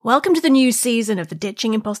Welcome to the new season of the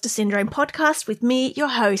Ditching Imposter Syndrome podcast with me, your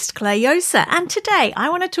host, Claire Yosa. And today I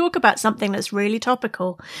want to talk about something that's really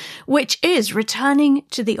topical, which is returning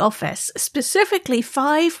to the office, specifically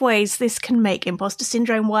 5 ways this can make imposter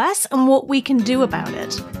syndrome worse and what we can do about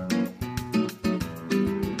it.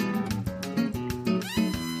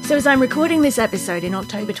 So as I'm recording this episode in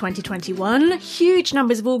October 2021, huge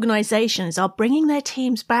numbers of organisations are bringing their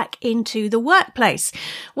teams back into the workplace.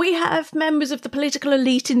 We have members of the political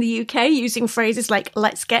elite in the UK using phrases like,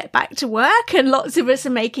 let's get back to work, and lots of us are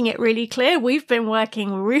making it really clear we've been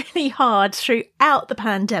working really hard throughout the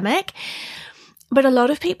pandemic. But a lot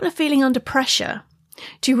of people are feeling under pressure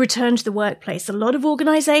to return to the workplace. A lot of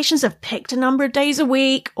organisations have picked a number of days a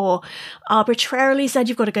week or arbitrarily said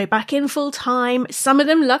you've got to go back in full time. Some of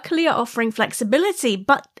them luckily are offering flexibility,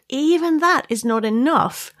 but even that is not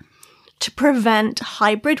enough to prevent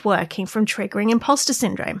hybrid working from triggering imposter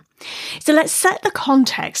syndrome. So let's set the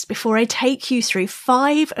context before I take you through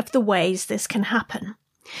 5 of the ways this can happen.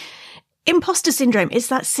 Imposter syndrome is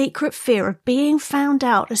that secret fear of being found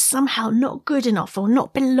out as somehow not good enough or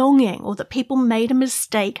not belonging, or that people made a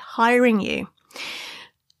mistake hiring you.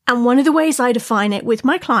 And one of the ways I define it with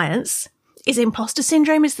my clients is imposter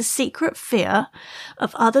syndrome is the secret fear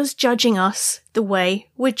of others judging us the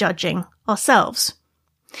way we're judging ourselves.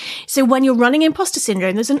 So when you're running imposter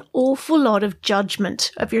syndrome, there's an awful lot of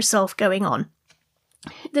judgment of yourself going on.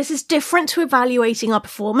 This is different to evaluating our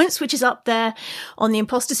performance, which is up there on the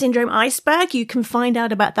imposter syndrome iceberg. You can find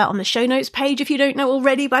out about that on the show notes page if you don't know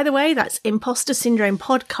already, by the way. That's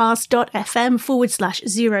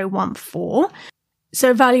impostersyndromepodcast.fm/014. So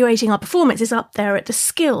evaluating our performance is up there at the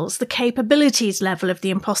skills, the capabilities level of the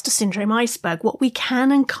imposter syndrome iceberg, what we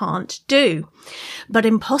can and can't do. But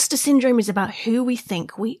imposter syndrome is about who we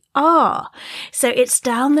think we are. So it's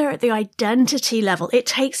down there at the identity level. It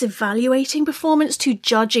takes evaluating performance to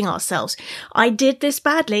judging ourselves. I did this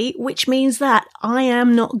badly, which means that I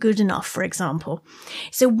am not good enough, for example.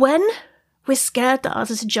 So when we're scared that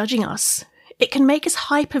others are judging us, it can make us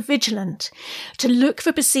hyper-vigilant to look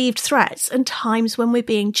for perceived threats and times when we're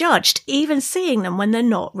being judged, even seeing them when they're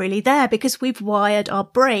not really there, because we've wired our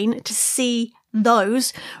brain to see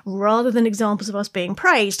those rather than examples of us being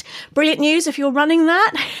praised. Brilliant news if you're running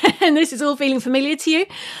that and this is all feeling familiar to you.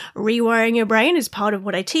 Rewiring your brain is part of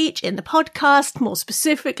what I teach in the podcast, more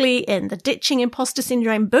specifically in the Ditching Imposter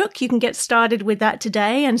Syndrome book. You can get started with that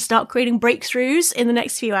today and start creating breakthroughs in the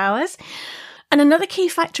next few hours. And another key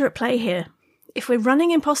factor at play here, if we're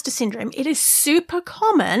running imposter syndrome, it is super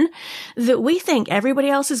common that we think everybody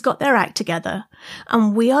else has got their act together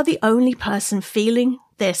and we are the only person feeling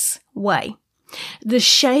this way. The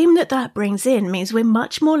shame that brings in means we're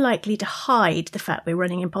much more likely to hide the fact we're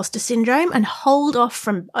running imposter syndrome and hold off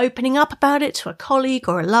from opening up about it to a colleague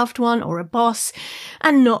or a loved one or a boss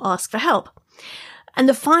and not ask for help. And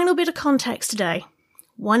the final bit of context today,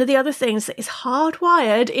 one of the other things that is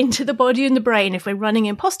hardwired into the body and the brain if we're running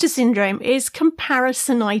imposter syndrome is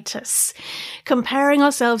comparisonitis. Comparing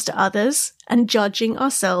ourselves to others and judging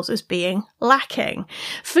ourselves as being lacking.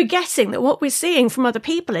 Forgetting that what we're seeing from other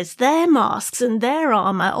people is their masks and their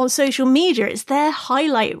armor on social media. It's their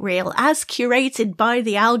highlight reel as curated by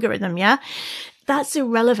the algorithm, yeah? That's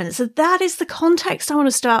irrelevant. So that is the context I want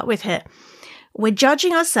to start with here. We're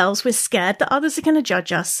judging ourselves. We're scared that others are going to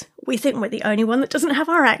judge us. We think we're the only one that doesn't have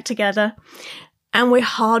our act together. And we're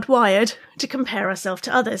hardwired to compare ourselves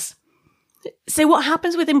to others. So what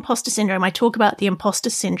happens with imposter syndrome? I talk about the imposter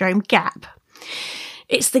syndrome gap.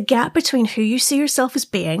 It's the gap between who you see yourself as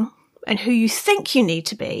being and who you think you need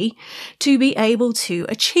to be able to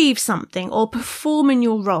achieve something or perform in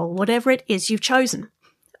your role, whatever it is you've chosen.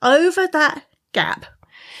 Over that gap,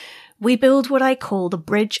 we build what I call the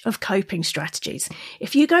bridge of coping strategies.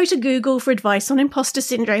 If you go to Google for advice on imposter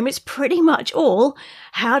syndrome, it's pretty much all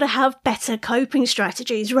how to have better coping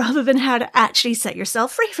strategies rather than how to actually set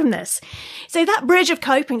yourself free from this. So that bridge of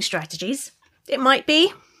coping strategies, it might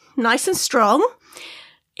be nice and strong.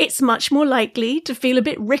 It's much more likely to feel a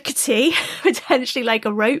bit rickety, potentially like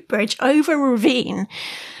a rope bridge over a ravine.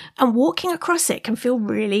 And walking across it can feel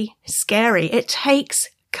really scary. It takes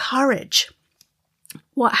courage.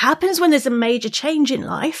 What happens when there's a major change in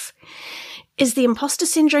life is the imposter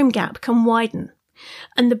syndrome gap can widen,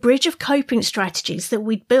 and the bridge of coping strategies that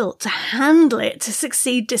we'd built to handle it, to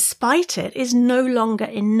succeed despite it, is no longer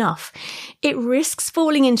enough. It risks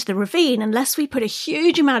falling into the ravine unless we put a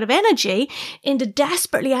huge amount of energy into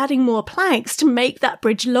desperately adding more planks to make that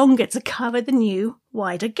bridge longer to cover the new,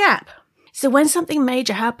 wider gap. So when something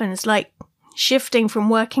major happens, like shifting from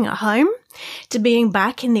working at home to being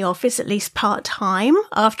back in the office at least part-time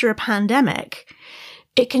after a pandemic,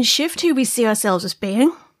 it can shift who we see ourselves as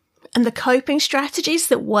being And the coping strategies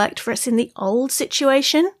that worked for us in the old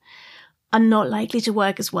situation are not likely to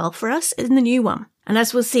work as well for us in the new one. And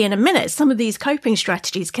as we'll see in a minute, some of these coping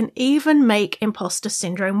strategies can even make imposter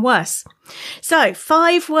syndrome worse. So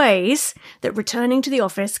 5 ways that returning to the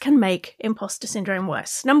office can make imposter syndrome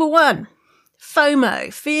worse. Number 1,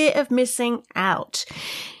 FOMO, fear of missing out.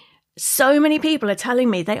 So many people are telling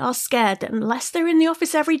me they are scared that unless they're in the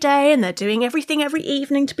office every day and they're doing everything every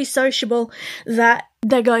evening to be sociable, that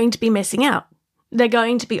they're going to be missing out. They're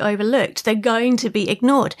going to be overlooked. They're going to be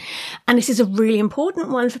ignored. And this is a really important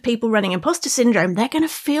one for people running imposter syndrome. They're going to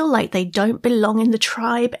feel like they don't belong in the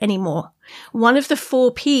tribe anymore. One of the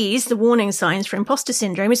 4 Ps, the warning signs for imposter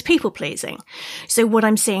syndrome, is people pleasing. So what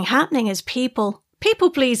I'm seeing happening is people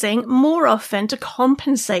pleasing more often to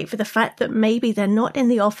compensate for the fact that maybe they're not in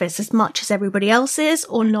the office as much as everybody else is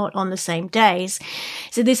or not on the same days.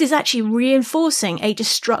 So this is actually reinforcing a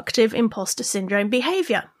destructive imposter syndrome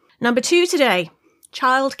behavior. Number 2 today.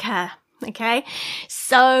 Childcare. Okay.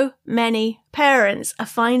 So many parents are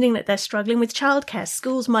finding that they're struggling with childcare.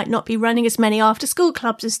 Schools might not be running as many after school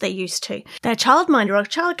clubs as they used to. Their childminder or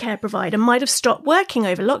childcare provider might have stopped working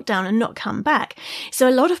over lockdown and not come back. So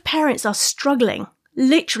a lot of parents are struggling,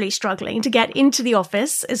 literally struggling to get into the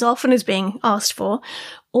office as often as being asked for,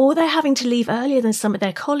 or they're having to leave earlier than some of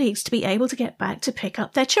their colleagues to be able to get back to pick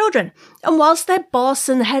up their children. And whilst their boss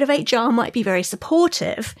and the head of HR might be very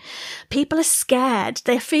supportive, people are scared.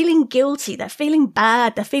 They're feeling guilty. They're feeling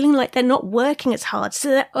bad. They're feeling like they're not working as hard. So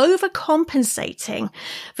they're overcompensating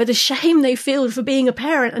for the shame they feel for being a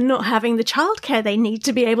parent and not having the childcare they need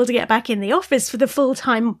to be able to get back in the office for the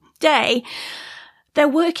full-time day. They're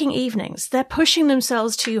working evenings. They're pushing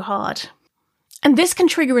themselves too hard. And this can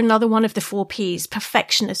trigger another one of the 4 Ps,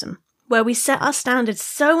 perfectionism, where we set our standards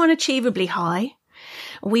so unachievably high,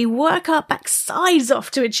 we work our backsides off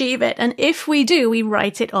to achieve it, and if we do, we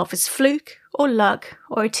write it off as fluke or luck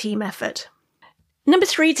or a team effort. Number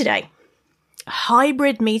 3 today,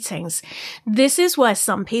 hybrid meetings. This is where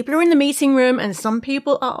some people are in the meeting room and some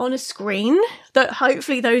people are on a screen that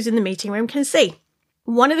hopefully those in the meeting room can see.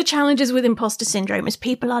 One of the challenges with imposter syndrome is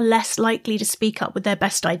people are less likely to speak up with their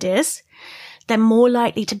best ideas. They're more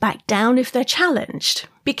likely to back down if they're challenged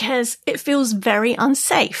because it feels very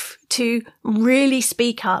unsafe to really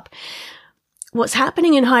speak up. What's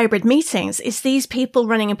happening in hybrid meetings is these people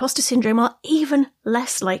running imposter syndrome are even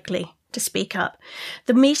less likely to speak up.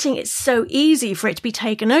 The meeting is so easy for it to be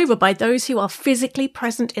taken over by those who are physically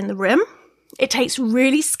present in the room. It takes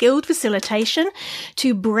really skilled facilitation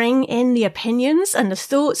to bring in the opinions and the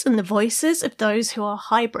thoughts and the voices of those who are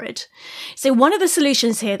hybrid. So one of the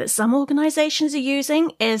solutions here that some organizations are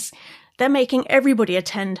using is they're making everybody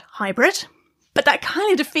attend hybrid, but that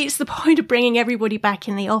kind of defeats the point of bringing everybody back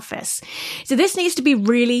in the office. So this needs to be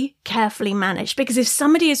really carefully managed because if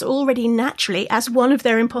somebody is already naturally, as one of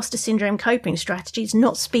their imposter syndrome coping strategies,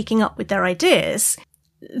 not speaking up with their ideas,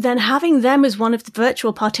 then having them as one of the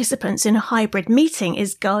virtual participants in a hybrid meeting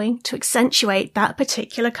is going to accentuate that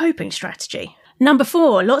particular coping strategy. Number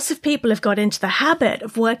 4, lots of people have got into the habit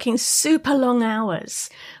of working super long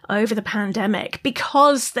hours over the pandemic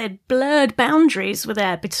because their blurred boundaries were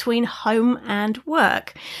there between home and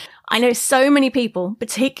work. I know so many people,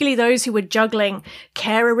 particularly those who were juggling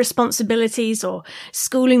carer responsibilities or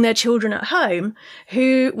schooling their children at home,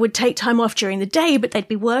 who would take time off during the day, but they'd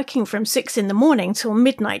be working from 6 a.m. till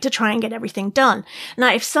midnight to try and get everything done.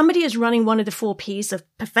 Now, if somebody is running one of the 4 Ps of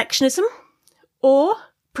perfectionism or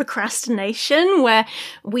procrastination, where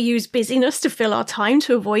we use busyness to fill our time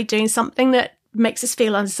to avoid doing something that makes us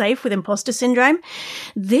feel unsafe with imposter syndrome,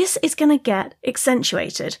 this is going to get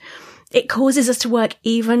accentuated. It causes us to work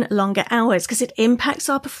even longer hours because it impacts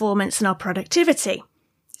our performance and our productivity.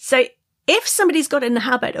 So if somebody's got in the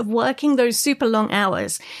habit of working those super long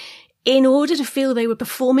hours in order to feel they were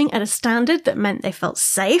performing at a standard that meant they felt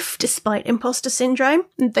safe despite imposter syndrome,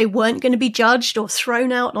 they weren't going to be judged or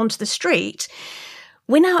thrown out onto the street,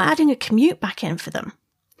 we're now adding a commute back in for them.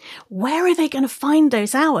 Where are they going to find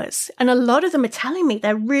those hours? And a lot of them are telling me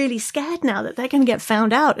they're really scared now that they're going to get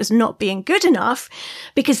found out as not being good enough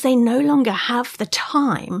because they no longer have the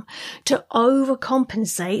time to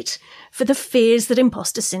overcompensate for the fears that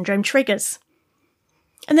imposter syndrome triggers.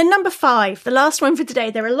 And then number 5, the last one for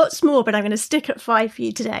today. There are lots more, but I'm going to stick at 5 for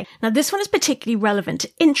you today. Now, this one is particularly relevant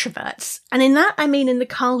to introverts. And in that, I mean in the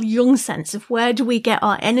Carl Jung sense of where do we get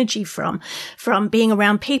our energy from being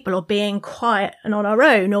around people or being quiet and on our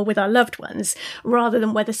own or with our loved ones, rather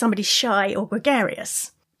than whether somebody's shy or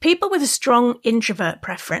gregarious. People with a strong introvert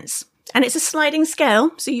preference, and it's a sliding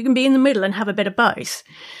scale, so you can be in the middle and have a bit of both,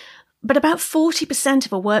 But about 40%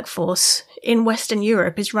 of a workforce in Western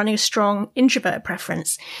Europe is running a strong introvert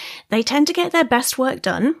preference. They tend to get their best work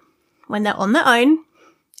done when they're on their own,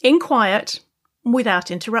 in quiet, without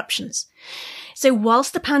interruptions. So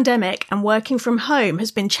whilst the pandemic and working from home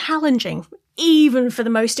has been challenging, even for the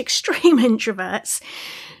most extreme introverts,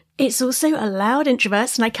 it's also allowed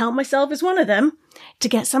introverts, and I count myself as one of them, to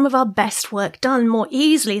get some of our best work done more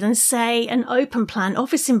easily than, say, an open plan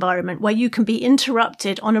office environment where you can be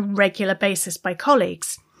interrupted on a regular basis by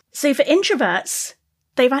colleagues. So for introverts,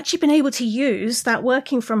 they've actually been able to use that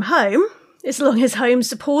working from home, as long as home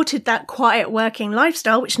supported that quiet working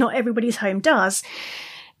lifestyle, which not everybody's home does,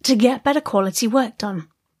 to get better quality work done.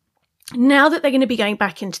 Now that they're going to be going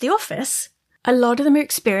back into the office, a lot of them are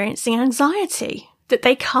experiencing anxiety that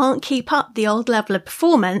they can't keep up the old level of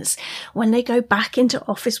performance when they go back into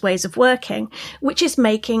office ways of working, which is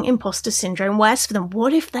making imposter syndrome worse for them.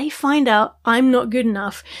 What if they find out I'm not good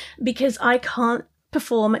enough because I can't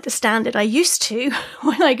perform at the standard I used to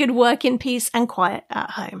when I could work in peace and quiet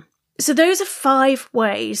at home? So those are 5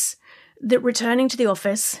 ways that returning to the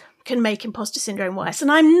office can make imposter syndrome worse. And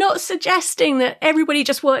I'm not suggesting that everybody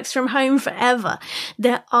just works from home forever.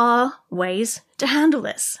 There are ways to handle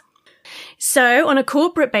this. So on a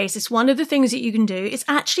corporate basis, one of the things that you can do is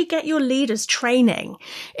actually get your leaders training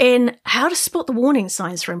in how to spot the warning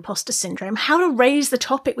signs for imposter syndrome, how to raise the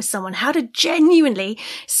topic with someone, how to genuinely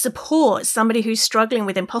support somebody who's struggling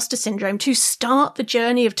with imposter syndrome to start the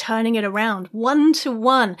journey of turning it around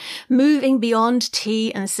one-to-one, moving beyond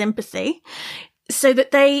tea and sympathy, so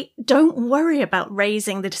that they don't worry about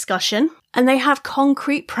raising the discussion and they have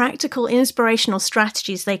concrete, practical, inspirational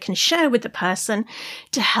strategies they can share with the person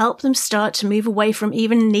to help them start to move away from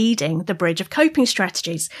even needing the bridge of coping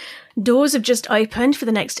strategies. Doors have just opened for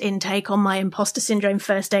the next intake on my imposter syndrome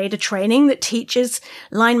first aider training that teaches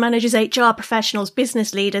line managers, HR professionals,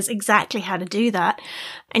 business leaders exactly how to do that.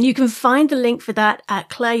 And you can find the link for that at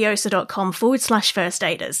clairejosa.com/first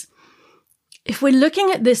aiders. If we're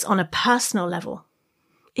looking at this on a personal level,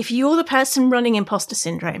 if you're the person running imposter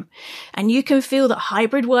syndrome and you can feel that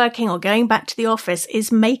hybrid working or going back to the office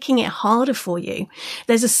is making it harder for you,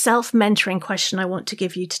 there's a self-mentoring question I want to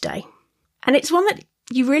give you today. And it's one that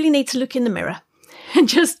you really need to look in the mirror and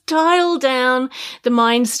just dial down the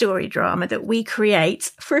mind story drama that we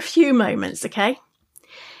create for a few moments, okay?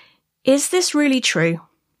 Is this really true?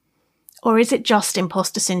 Or is it just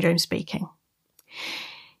imposter syndrome speaking?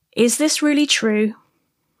 Is this really true?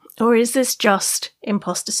 Or is this just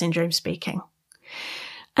imposter syndrome speaking?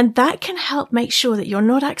 And that can help make sure that you're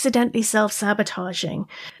not accidentally self-sabotaging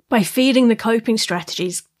by feeding the coping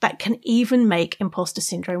strategies that can even make imposter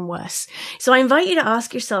syndrome worse. So I invite you to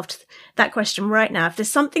ask yourself that question right now. If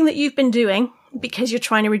there's something that you've been doing because you're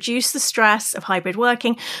trying to reduce the stress of hybrid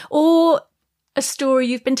working, or a story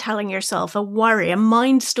you've been telling yourself, a worry, a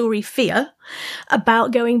mind story fear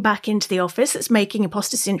about going back into the office that's making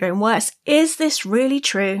imposter syndrome worse. Is this really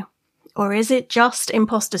true? Or is it just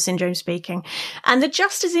imposter syndrome speaking? And the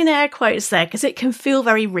just is in air quotes there because it can feel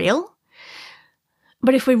very real.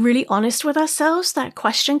 But if we're really honest with ourselves, that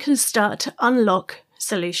question can start to unlock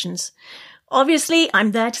solutions. Obviously,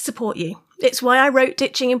 I'm there to support you. It's why I wrote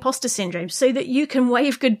Ditching Imposter Syndrome, so that you can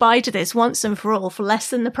wave goodbye to this once and for all for less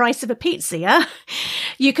than the price of a pizza, yeah?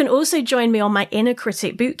 You can also join me on my Inner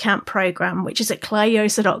Critic Bootcamp program, which is at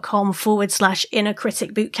clairejosa.com/Inner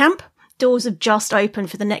Critic Bootcamp. Doors have just opened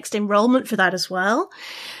for the next enrollment for that as well.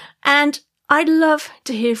 And I'd love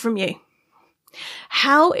to hear from you.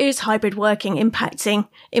 How is hybrid working impacting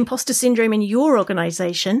imposter syndrome in your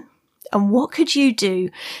organization? And what could you do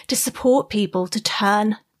to support people to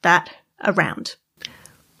turn that around?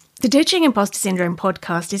 The Ditching Imposter Syndrome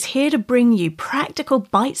podcast is here to bring you practical,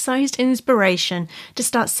 bite-sized inspiration to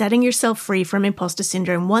start setting yourself free from imposter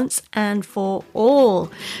syndrome once and for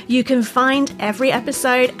all. You can find every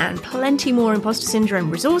episode and plenty more imposter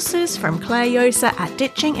syndrome resources from Claire Josa at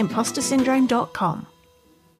ditchingimpostersyndrome.com.